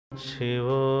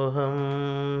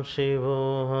Shivoham,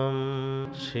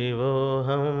 Shivoham,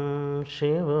 Shivoham,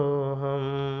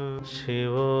 Shivoham,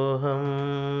 Shivoham,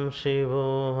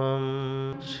 Shivoham,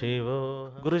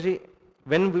 Shivoham. Guruji,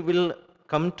 when we will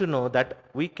come to know that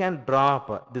we can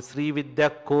drop the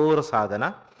Srividya core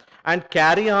sadhana and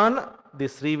carry on the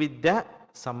Srividya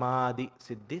Samadhi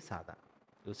Siddhi Sadhana.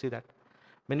 You see that?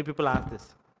 Many people ask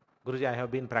this. Guruji, I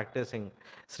have been practicing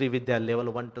Srividya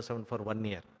level 1 to 7 for 1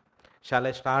 year. Shall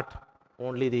I start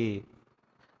only the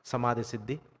Samadhi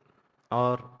Siddhi,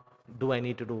 or do I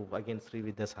need to do again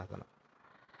Srividya Sadhana?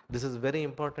 This is very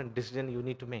important decision you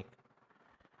need to make.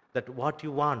 That what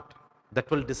you want,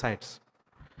 that will decides.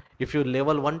 If you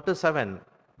level 1 to 7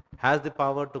 has the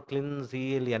power to cleanse,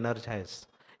 heal, energize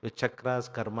your chakras,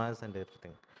 karmas and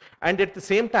everything. And at the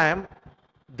same time,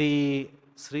 the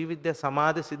Srividya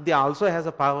Samadhi Siddhi also has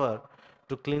a power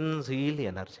to cleanse, heal,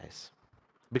 energize.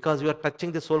 Because you are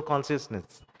touching the soul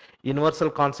consciousness, universal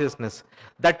consciousness.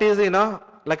 That is,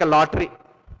 like a lottery.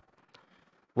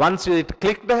 Once it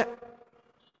clicked,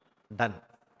 done.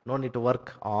 No need to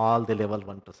work all the level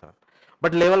 1 to 7.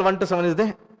 But level 1 to 7 is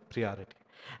the priority.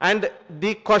 And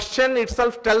the question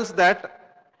itself tells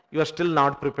that you are still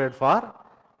not prepared for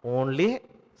only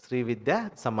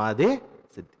Srividya Samadhi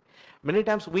Siddhi. Many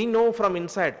times we know from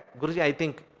inside, Guruji, I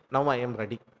think now I am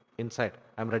ready. Inside,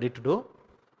 I am ready to do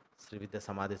Srividya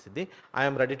Samadhi Siddhi. I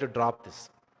am ready to drop this.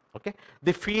 Okay?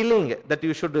 The feeling that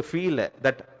you should feel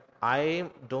that I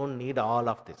don't need all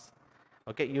of this.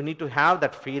 Okay? You need to have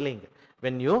that feeling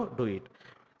when you do it.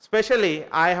 Especially,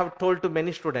 I have told to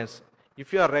many students,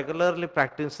 if you are regularly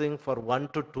practicing for 1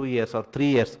 to 2 years or 3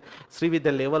 years,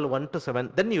 Srividya level 1 to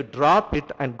 7, then you drop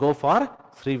it and go for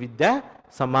Srividya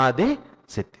Samadhi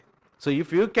Siddhi. So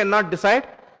if you cannot decide,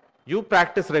 you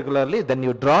practice regularly, then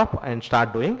you drop and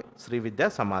start doing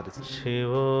Srividya Samadhi Siddhi.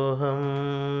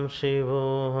 Shivoham,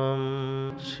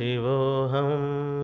 Shivoham, Shivoham.